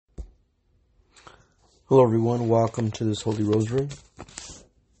Hello everyone, welcome to this Holy Rosary.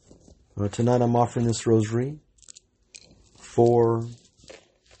 Tonight I'm offering this Rosary for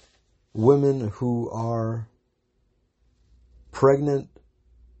women who are pregnant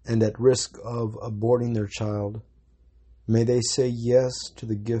and at risk of aborting their child. May they say yes to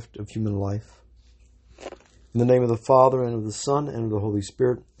the gift of human life. In the name of the Father, and of the Son, and of the Holy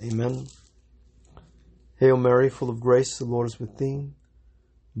Spirit. Amen. Hail Mary, full of grace, the Lord is with thee.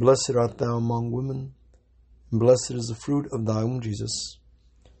 Blessed art thou among women, and blessed is the fruit of thy womb, Jesus.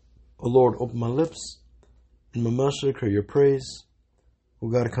 O Lord, open my lips, and my mouth shall declare your praise. O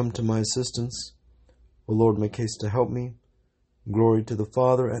God, come to my assistance. O Lord, make haste to help me. Glory to the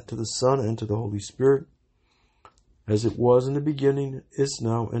Father, and to the Son, and to the Holy Spirit, as it was in the beginning, is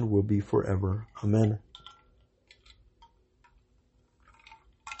now, and will be forever. Amen.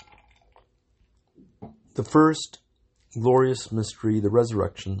 The first glorious mystery, the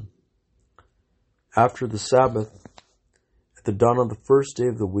resurrection. After the Sabbath, at the dawn of the first day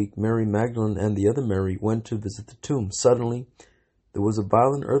of the week, Mary Magdalene and the other Mary went to visit the tomb. Suddenly, there was a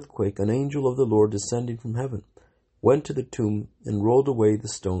violent earthquake. An angel of the Lord, descending from heaven, went to the tomb and rolled away the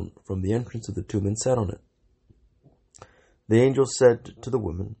stone from the entrance of the tomb and sat on it. The angel said to the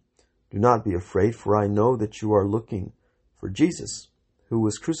women, "Do not be afraid, for I know that you are looking for Jesus, who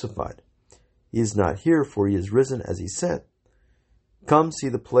was crucified. He is not here, for he is risen as he said. Come see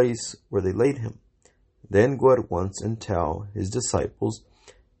the place where they laid him. Then go at once and tell his disciples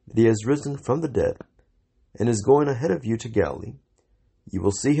that he has risen from the dead and is going ahead of you to Galilee. You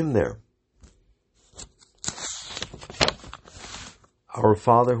will see him there." Our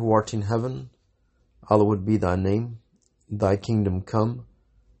Father, who art in heaven, hallowed be thy name. Thy kingdom come,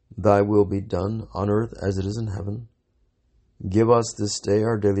 thy will be done, on earth as it is in heaven. Give us this day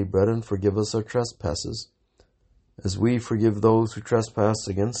our daily bread, and forgive us our trespasses, as we forgive those who trespass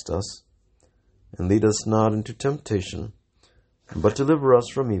against us. And lead us not into temptation, but deliver us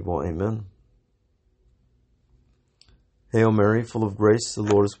from evil. Amen. Hail Mary, full of grace, the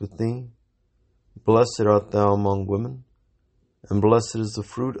Lord is with thee. Blessed art thou among women, and blessed is the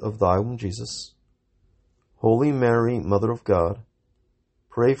fruit of thy womb, Jesus. Holy Mary, Mother of God,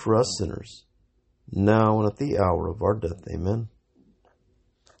 pray for us sinners, now and at the hour of our death. Amen.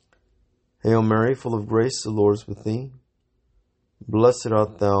 Hail Mary, full of grace, the Lord is with thee. Blessed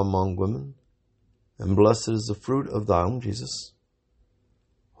art thou among women, and blessed is the fruit of thy womb, Jesus.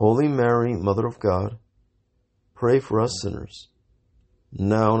 Holy Mary, Mother of God, pray for us sinners,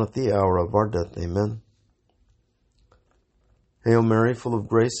 now and at the hour of our death. Amen. Hail Mary, full of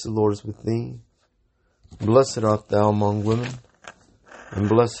grace, the Lord is with thee. Blessed art thou among women, and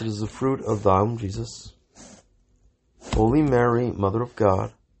blessed is the fruit of thy womb, Jesus. Holy Mary, Mother of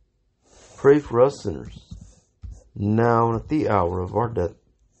God, pray for us sinners, now and at the hour of our death.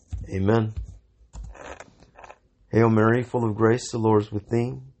 Amen. Hail Mary, full of grace, the Lord is with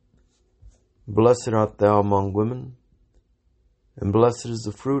thee. Blessed art thou among women, and blessed is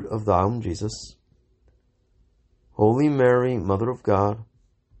the fruit of thy womb, Jesus. Holy Mary, Mother of God,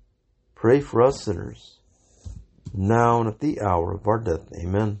 pray for us sinners, now and at the hour of our death.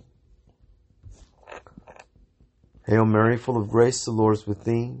 Amen. Hail Mary, full of grace, the Lord is with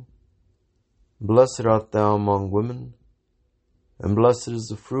thee. Blessed art thou among women, and blessed is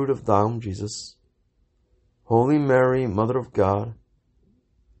the fruit of thy womb, Jesus. Holy Mary, Mother of God,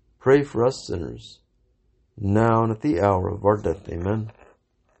 pray for us sinners, now and at the hour of our death. Amen.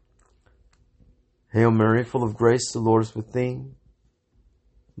 Hail Mary, full of grace, the Lord is with thee.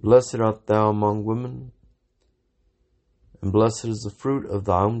 Blessed art thou among women, and blessed is the fruit of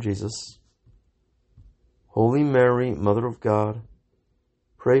thy womb, Jesus. Holy Mary, Mother of God,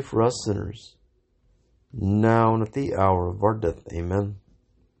 pray for us sinners, now and at the hour of our death. Amen.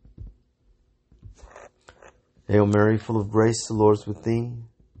 Hail Mary, full of grace, the Lord is with thee.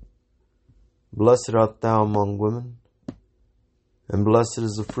 Blessed art thou among women, and blessed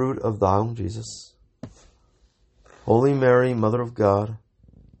is the fruit of thy womb, Jesus. Holy Mary, Mother of God,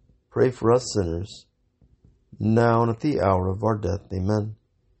 pray for us sinners, now and at the hour of our death. Amen.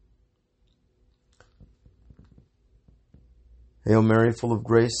 Hail Mary, full of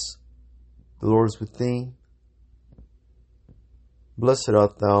grace, the Lord is with thee. Blessed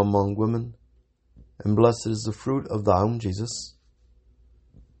art thou among women, and blessed is the fruit of thy womb, Jesus.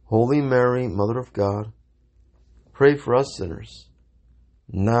 Holy Mary, Mother of God, pray for us sinners,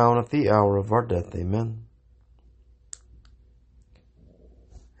 now and at the hour of our death. Amen.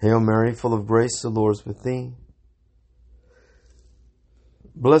 Hail Mary, full of grace, the Lord is with thee.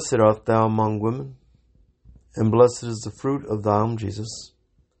 Blessed art thou among women, and blessed is the fruit of thy womb, Jesus.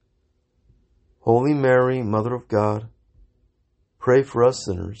 Holy Mary, Mother of God, pray for us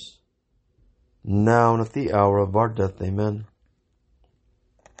sinners, now and at the hour of our death. Amen.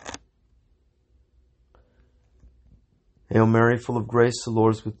 Hail Mary, full of grace, the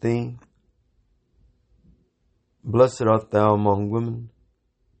Lord is with thee. Blessed art thou among women,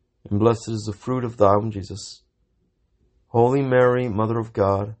 and blessed is the fruit of thy womb, Jesus. Holy Mary, Mother of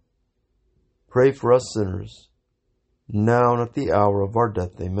God, pray for us sinners, now and at the hour of our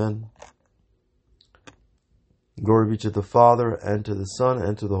death. Amen. Glory be to the Father, and to the Son,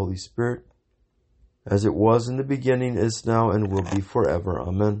 and to the Holy Spirit, as it was in the beginning, is now, and will be forever.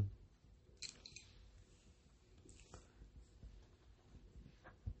 Amen.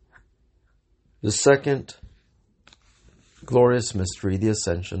 The second glorious mystery, the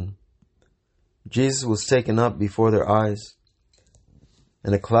Ascension. Jesus was taken up before their eyes,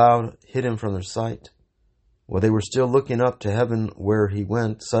 and a cloud hid him from their sight. While they were still looking up to heaven where he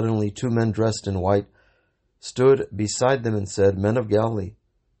went, suddenly 2 men dressed in white stood beside them and said, Men of Galilee,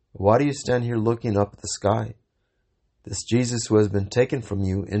 why do you stand here looking up at the sky? This Jesus who has been taken from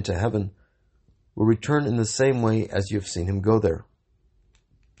you into heaven will return in the same way as you have seen him go there.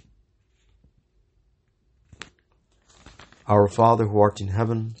 Our Father, who art in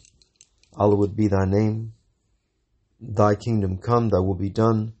heaven, hallowed be thy name. Thy kingdom come, thy will be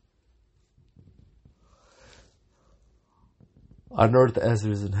done, on earth as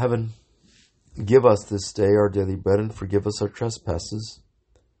it is in heaven. Give us this day our daily bread, and forgive us our trespasses,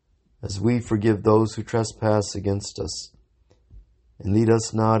 as we forgive those who trespass against us. And lead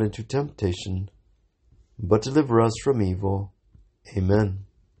us not into temptation, but deliver us from evil. Amen.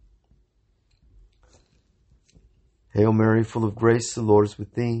 Hail Mary, full of grace, the Lord is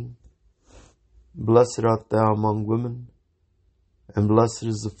with thee. Blessed art thou among women, and blessed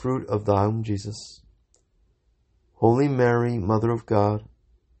is the fruit of thy womb, Jesus. Holy Mary, Mother of God,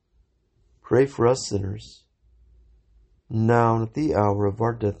 pray for us sinners, now and at the hour of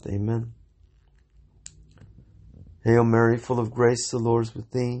our death. Amen. Hail Mary, full of grace, the Lord is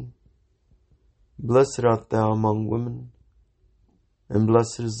with thee. Blessed art thou among women, and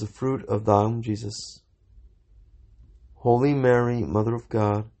blessed is the fruit of thy womb, Jesus. Holy Mary, Mother of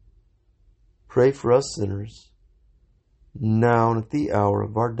God, pray for us sinners, now and at the hour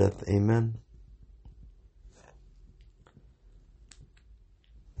of our death. Amen.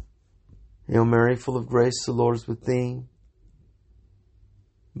 Hail Mary, full of grace, the Lord is with thee.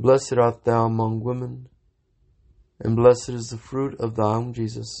 Blessed art thou among women, and blessed is the fruit of thy womb,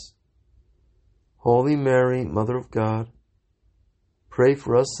 Jesus. Holy Mary, Mother of God, pray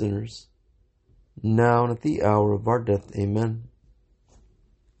for us sinners, now and at the hour of our death. Amen.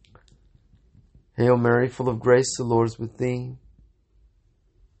 Hail Mary, full of grace, the Lord is with thee.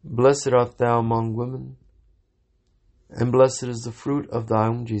 Blessed art thou among women, and blessed is the fruit of thy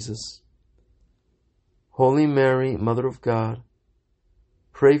womb, Jesus. Holy Mary, Mother of God,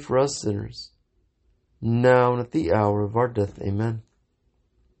 pray for us sinners, now and at the hour of our death. Amen.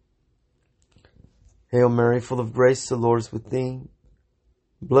 Hail Mary, full of grace, the Lord is with thee.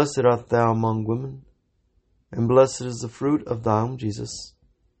 Blessed art thou among women, and blessed is the fruit of thy womb, Jesus.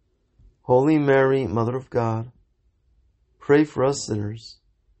 Holy Mary, Mother of God, pray for us sinners,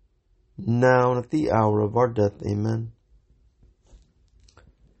 now and at the hour of our death. Amen.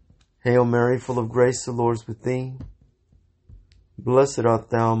 Hail Mary, full of grace, the Lord is with thee. Blessed art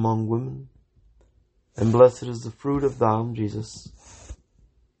thou among women, and blessed is the fruit of thy womb, Jesus.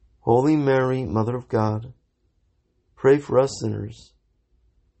 Holy Mary, Mother of God, pray for us sinners,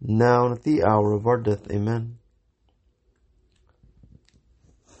 now and at the hour of our death. Amen.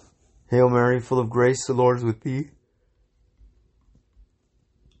 Hail Mary, full of grace, the Lord is with thee.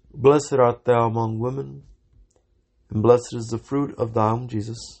 Blessed art thou among women, and blessed is the fruit of thy womb,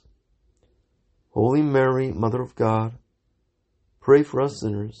 Jesus. Holy Mary, Mother of God, pray for us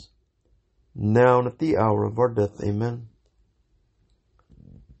sinners, now and at the hour of our death. Amen.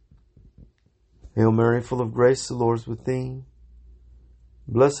 Hail Mary, full of grace, the Lord is with thee.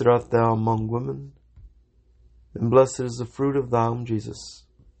 Blessed art thou among women, and blessed is the fruit of thy womb, Jesus.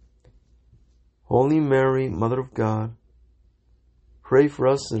 Holy Mary, Mother of God, pray for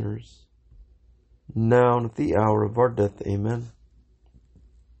us sinners, now and at the hour of our death. Amen.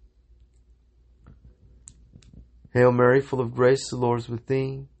 Hail Mary, full of grace, the Lord is with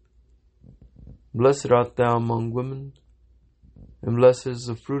thee. Blessed art thou among women, and blessed is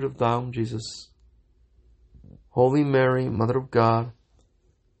the fruit of thy womb, Jesus. Holy Mary, Mother of God,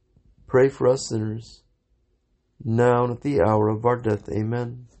 pray for us sinners, now and at the hour of our death.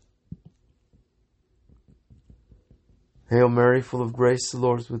 Amen. Hail Mary, full of grace, the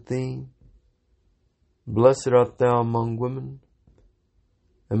Lord is with thee. Blessed art thou among women,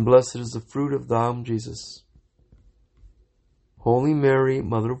 and blessed is the fruit of thy womb, Jesus. Holy Mary,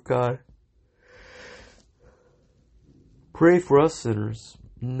 Mother of God, Pray for us sinners,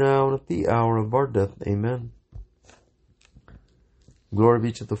 now and at the hour of our death. Amen. Glory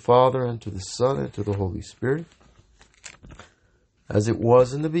be to the Father, and to the Son, and to the Holy Spirit, as it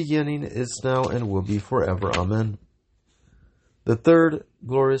was in the beginning, is now, and will be forever. Amen. The third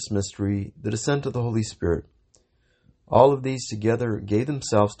glorious mystery, the descent of the Holy Spirit. All of these together gave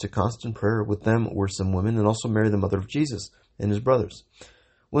themselves to constant prayer. With them were some women, and also Mary, the mother of Jesus, and his brothers.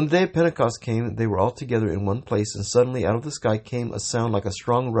 When the day of Pentecost came, they were all together in one place, and suddenly out of the sky came a sound like a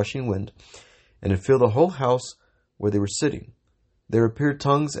strong rushing wind, and it filled the whole house where they were sitting. There appeared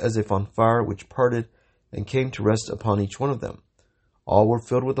tongues as if on fire, which parted and came to rest upon each one of them. All were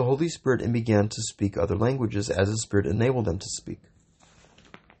filled with the Holy Spirit and began to speak other languages as the Spirit enabled them to speak.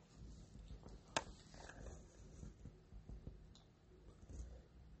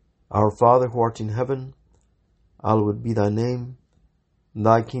 Our Father, who art in heaven, hallowed be thy name.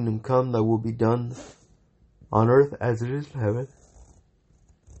 Thy kingdom come, thy will be done, on earth as it is in heaven.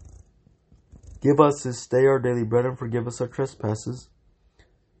 Give us this day our daily bread, and forgive us our trespasses,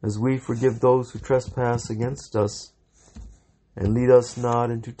 as we forgive those who trespass against us. And lead us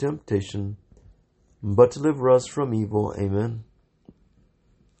not into temptation, but deliver us from evil. Amen.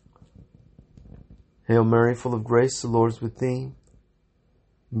 Hail Mary, full of grace, the Lord is with thee.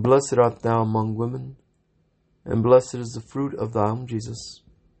 Blessed art thou among women, and blessed is the fruit of thy womb, Jesus.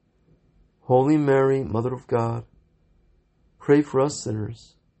 Holy Mary, Mother of God, pray for us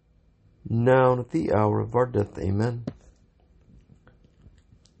sinners, now and at the hour of our death. Amen.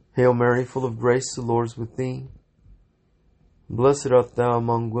 Hail Mary, full of grace, the Lord is with thee. Blessed art thou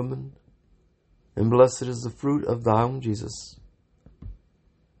among women, and blessed is the fruit of thy womb, Jesus.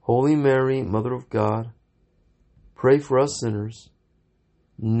 Holy Mary, Mother of God, pray for us sinners,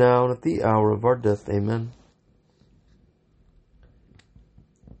 now and at the hour of our death. Amen.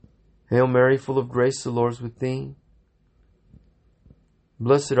 Hail Mary, full of grace, the Lord is with thee.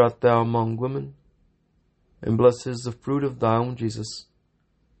 Blessed art thou among women, and blessed is the fruit of thy womb, Jesus.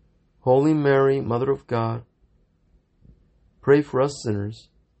 Holy Mary, Mother of God, pray for us sinners,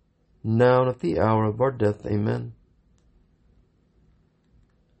 now and at the hour of our death. Amen.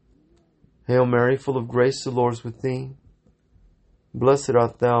 Hail Mary, full of grace, the Lord is with thee. Blessed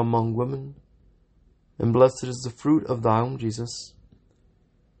art thou among women, and blessed is the fruit of thy womb, Jesus.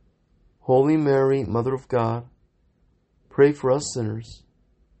 Holy Mary, Mother of God, pray for us sinners,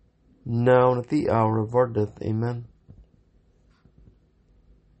 now and at the hour of our death. Amen.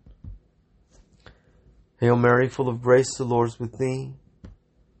 Hail Mary, full of grace, the Lord is with thee.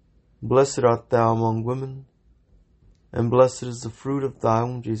 Blessed art thou among women, and blessed is the fruit of thy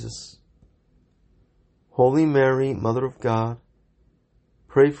womb, Jesus. Holy Mary, Mother of God,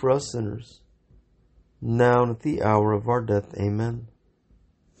 pray for us sinners, now and at the hour of our death. Amen.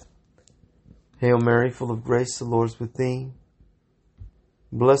 Hail Mary, full of grace, the Lord is with thee.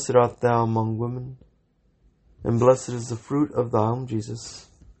 Blessed art thou among women, and blessed is the fruit of thy womb, Jesus.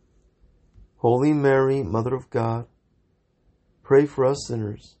 Holy Mary, Mother of God, pray for us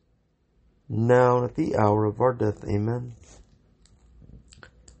sinners, now and at the hour of our death. Amen.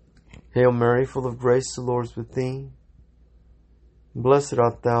 Hail Mary, full of grace, the Lord is with thee. Blessed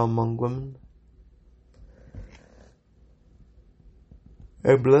art thou among women,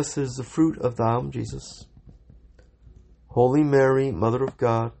 and blessed is the fruit of thy womb, Jesus. Holy Mary, Mother of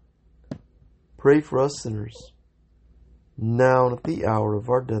God, pray for us sinners, now and at the hour of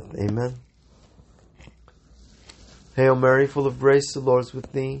our death. Amen. Hail Mary, full of grace, the Lord is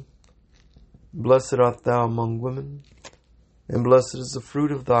with thee. Blessed art thou among women, and blessed is the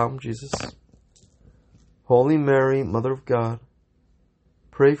fruit of thy womb, Jesus. Holy Mary, Mother of God,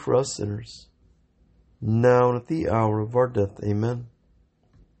 pray for us sinners, now and at the hour of our death. Amen.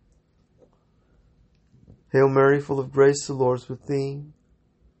 Hail Mary, full of grace, the Lord is with thee.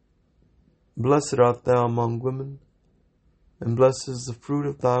 Blessed art thou among women, and blessed is the fruit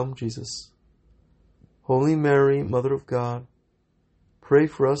of thy womb, Jesus. Holy Mary, Mother of God, pray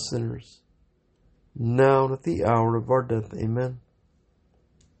for us sinners, now and at the hour of our death. Amen.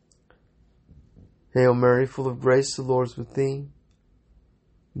 Hail Mary, full of grace, the Lord is with thee.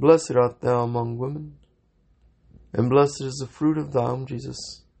 Blessed art thou among women, and blessed is the fruit of thy womb,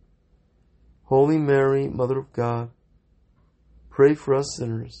 Jesus. Holy Mary, Mother of God, pray for us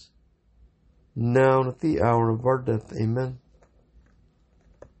sinners, now and at the hour of our death. Amen.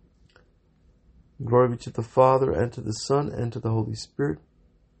 Glory be to the Father, and to the Son, and to the Holy Spirit,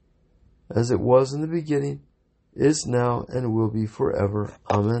 as it was in the beginning, is now, and will be forever.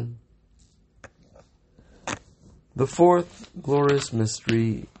 Amen. The fourth glorious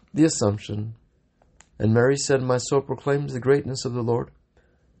mystery, the Assumption. And Mary said, My soul proclaims the greatness of the Lord.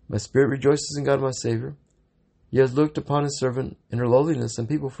 My spirit rejoices in God my Savior, He has looked upon his servant in her lowliness, and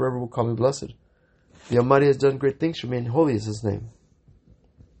people forever will call me blessed. The Almighty has done great things for me, and holy is his name.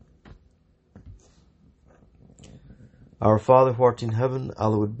 Our Father, who art in heaven,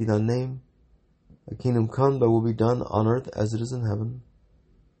 hallowed be thy name. Thy kingdom come, thy will be done on earth as it is in heaven.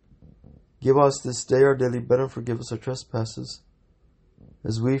 Give us this day our daily bread, and forgive us our trespasses,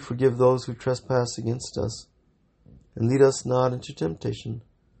 as we forgive those who trespass against us. And lead us not into temptation,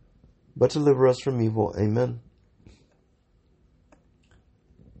 but deliver us from evil. Amen.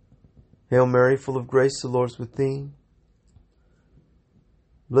 Hail Mary, full of grace, the Lord is with thee.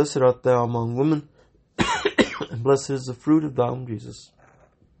 Blessed art thou among women, and blessed is the fruit of thy womb, Jesus.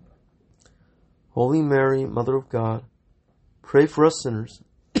 Holy Mary, Mother of God, pray for us sinners,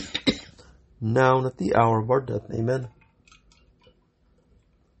 now and at the hour of our death. Amen.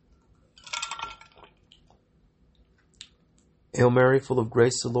 Hail Mary, full of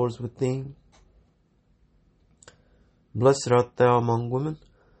grace, the Lord is with thee. Blessed art thou among women,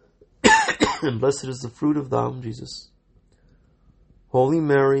 and blessed is the fruit of thy womb, Jesus. Holy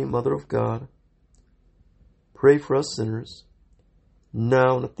Mary, Mother of God, pray for us sinners,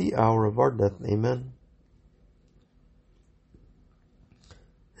 now and at the hour of our death. Amen.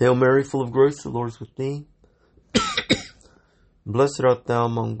 Hail Mary, full of grace, the Lord is with thee. Blessed art thou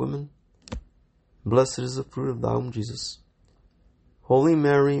among women, and blessed is the fruit of thy womb, Jesus. Holy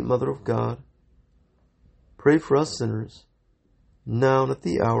Mary, Mother of God, pray for us sinners, now and at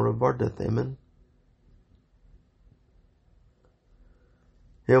the hour of our death. Amen.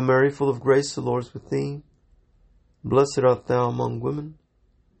 Hail Mary, full of grace, the Lord is with thee. Blessed art thou among women,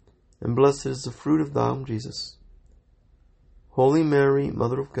 and blessed is the fruit of thy womb, Jesus. Holy Mary,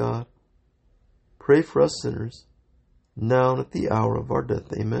 Mother of God, pray for us sinners, now and at the hour of our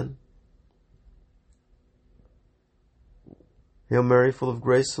death. Amen. Hail Mary, full of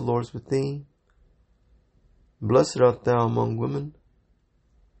grace, the Lord is with thee. Blessed art thou among women,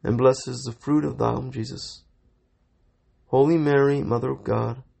 and blessed is the fruit of thy womb, Jesus. Holy Mary, Mother of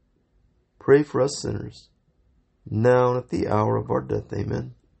God, pray for us sinners, now and at the hour of our death.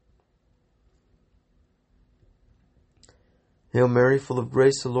 Amen. Hail Mary, full of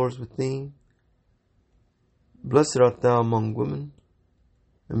grace, the Lord is with thee. Blessed art thou among women,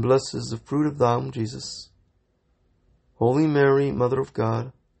 and blessed is the fruit of thy womb, Jesus. Holy Mary, Mother of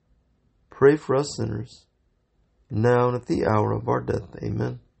God, pray for us sinners, now and at the hour of our death.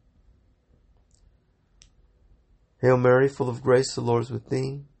 Amen. Hail Mary, full of grace, the Lord is with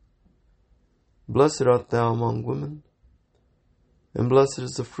thee. Blessed art thou among women, and blessed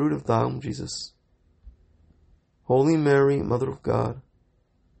is the fruit of thy womb, Jesus. Holy Mary, Mother of God,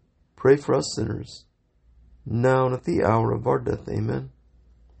 pray for us sinners, now and at the hour of our death. Amen.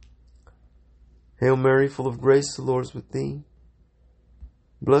 Hail Mary, full of grace, the Lord is with thee.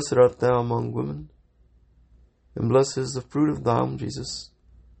 Blessed art thou among women, and blessed is the fruit of thy womb, Jesus.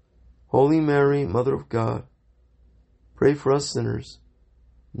 Holy Mary, Mother of God, pray for us sinners,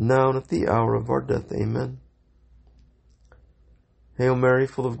 now and at the hour of our death. Amen. Hail Mary,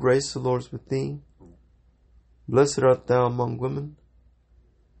 full of grace, the Lord is with thee. Blessed art thou among women,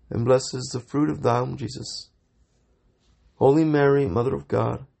 and blessed is the fruit of thy womb, Jesus. Holy Mary, Mother of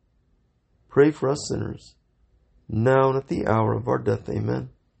God, pray for us sinners, now and at the hour of our death.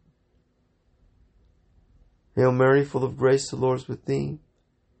 Amen. Hail Mary, full of grace, the Lord is with thee.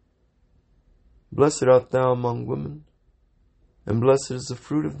 Blessed art thou among women, and blessed is the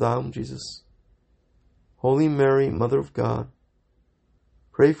fruit of thy womb, Jesus. Holy Mary, Mother of God,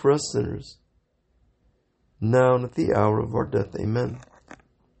 pray for us sinners, now and at the hour of our death. Amen.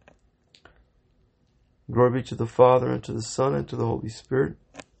 Glory be to the Father, and to the Son, and to the Holy Spirit,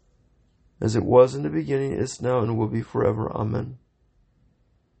 as it was in the beginning, is now, and will be forever. Amen.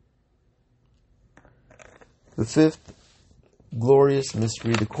 The fifth glorious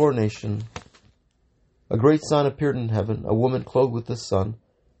mystery, the coronation. A great sign appeared in heaven, a woman clothed with the sun,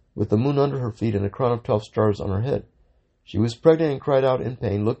 with the moon under her feet, and a crown of 12 stars on her head. She was pregnant and cried out in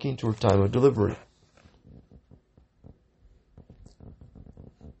pain, looking to her time of delivery.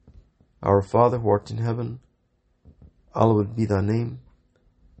 Our Father, who art in heaven, hallowed be thy name.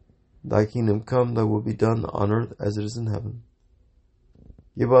 Thy kingdom come, thy will be done on earth as it is in heaven.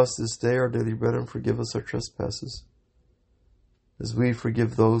 Give us this day our daily bread, and forgive us our trespasses, as we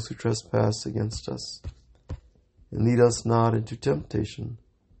forgive those who trespass against us. And lead us not into temptation,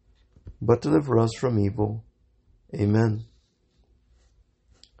 but deliver us from evil. Amen.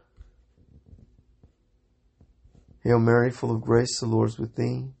 Hail Mary, full of grace, the Lord is with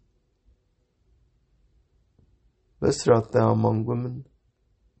thee. Blessed art thou among women,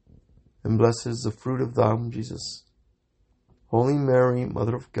 and blessed is the fruit of thy womb, Jesus. Holy Mary,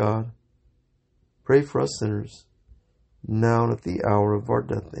 Mother of God, pray for us sinners, now and at the hour of our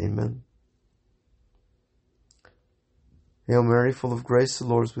death. Amen. Hail Mary, full of grace, the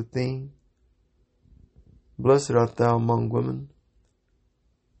Lord is with thee. Blessed art thou among women,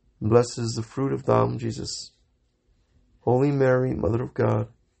 and blessed is the fruit of thy womb, Jesus. Holy Mary, Mother of God,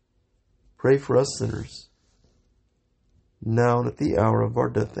 pray for us sinners, now and at the hour of our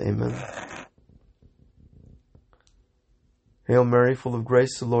death. Amen. Hail Mary, full of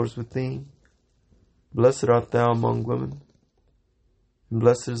grace, the Lord is with thee. Blessed art thou among women, and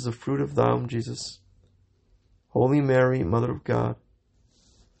blessed is the fruit of thy womb, Jesus. Holy Mary, Mother of God,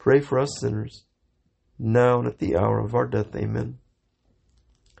 pray for us sinners, now and at the hour of our death. Amen.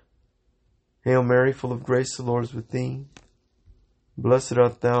 Hail Mary, full of grace, the Lord is with thee. Blessed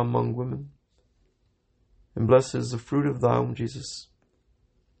art thou among women, and blessed is the fruit of thy womb, Jesus.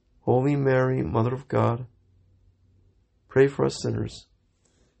 Holy Mary, Mother of God, pray for us sinners,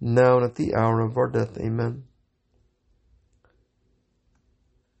 now and at the hour of our death. Amen.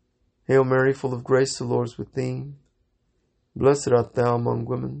 Hail Mary, full of grace, the Lord is with thee. Blessed art thou among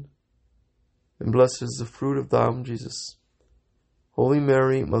women, and blessed is the fruit of thy womb, Jesus. Holy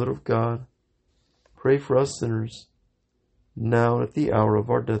Mary, Mother of God, pray for us sinners, now and at the hour of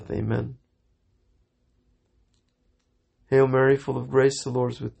our death. Amen. Hail Mary, full of grace, the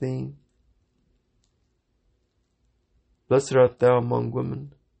Lord is with thee. Blessed art thou among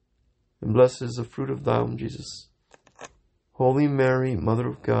women, and blessed is the fruit of thy womb, Jesus. Holy Mary, Mother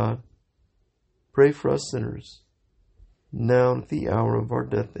of God, pray for us sinners, now and at the hour of our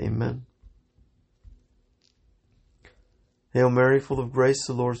death. Amen. Hail Mary, full of grace,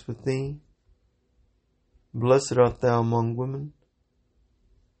 the Lord is with thee. Blessed art thou among women,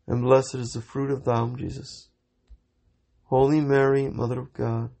 and blessed is the fruit of thy womb, Jesus. Holy Mary, Mother of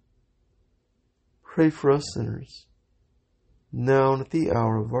God, pray for us sinners, now and at the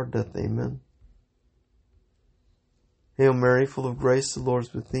hour of our death. Amen. Hail Mary, full of grace, the Lord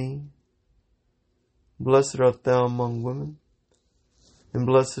is with thee. Blessed art thou among women, and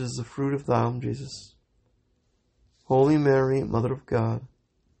blessed is the fruit of thy womb, Jesus. Holy Mary, Mother of God,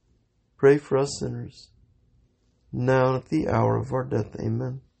 pray for us sinners, now and at the hour of our death.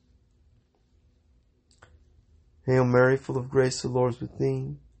 Amen. Hail Mary, full of grace, the Lord is with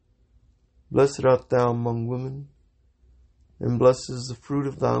thee. Blessed art thou among women, and blessed is the fruit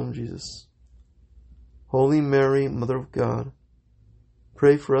of thy womb, Jesus. Holy Mary, Mother of God,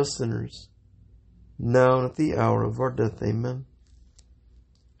 pray for us sinners, now and at the hour of our death. Amen.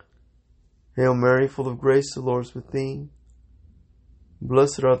 Hail Mary, full of grace, the Lord is with thee.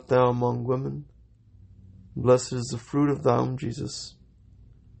 Blessed art thou among women, blessed is the fruit of thy womb, Jesus.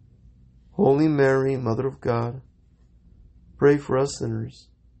 Holy Mary, Mother of God, pray for us sinners,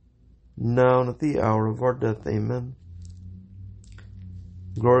 now and at the hour of our death. Amen.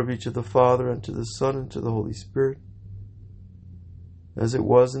 Glory be to the Father, and to the Son, and to the Holy Spirit, as it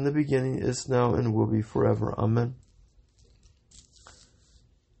was in the beginning, is now, and will be forever. Amen.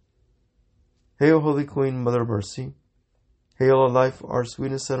 Hail, Holy Queen, Mother of Mercy. Hail, our life, our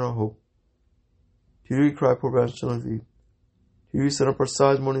sweetness, and our hope. To you we cry, poor banished children of Eve. To you we send up our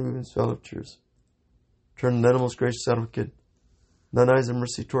sighs, mourning, weeping, vale of tears. Turn then, most gracious Advocate, thine eyes of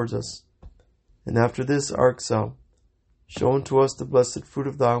mercy towards us, and after this our exile, show unto us the blessed fruit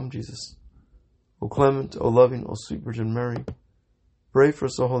of thy womb, Jesus. O clement, O loving, O sweet Virgin Mary, pray for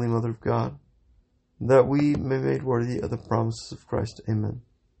us, O Holy Mother of God, that we may be made worthy of the promises of Christ. Amen.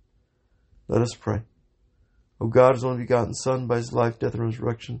 Let us pray. O God, his only begotten Son, by his life, death, and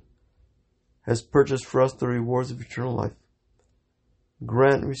resurrection, has purchased for us the rewards of eternal life.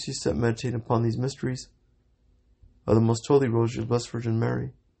 Grant we cease to meditate upon these mysteries of the most holy Rosary of Blessed Virgin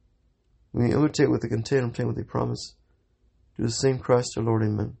Mary. We may imitate what they contain and obtain what they promise. Through the same Christ our Lord.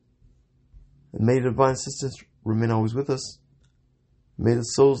 Amen. And may the divine assistance remain always with us. May the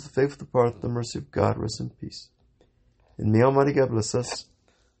souls of the faithful depart, the mercy of God, rest in peace. And may Almighty God bless us,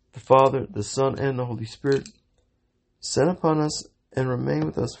 the Father, the Son, and the Holy Spirit, send upon us and remain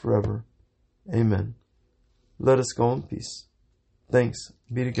with us forever. Amen. Let us go in peace. Thanks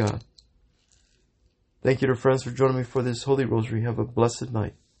be to God. Thank you, dear friends, for joining me for this Holy Rosary. Have a blessed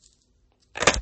night.